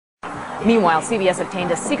Meanwhile, CBS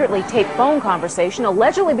obtained a secretly taped phone conversation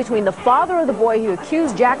allegedly between the father of the boy who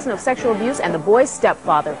accused Jackson of sexual abuse and the boy's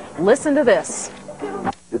stepfather. Listen to this.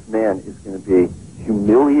 This man is going to be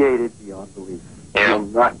humiliated beyond belief. He will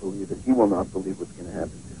not believe it. He will not believe what's going to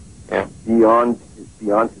happen to him.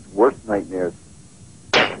 Beyond his worst nightmares.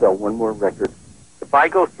 Sell one more record. If I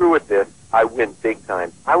go through with this, I win big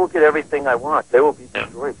time. I will get everything I want. They will be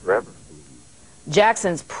destroyed forever.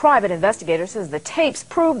 Jackson's private investigator says the tapes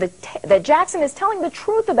prove that Jackson is telling the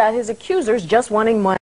truth about his accusers just wanting money.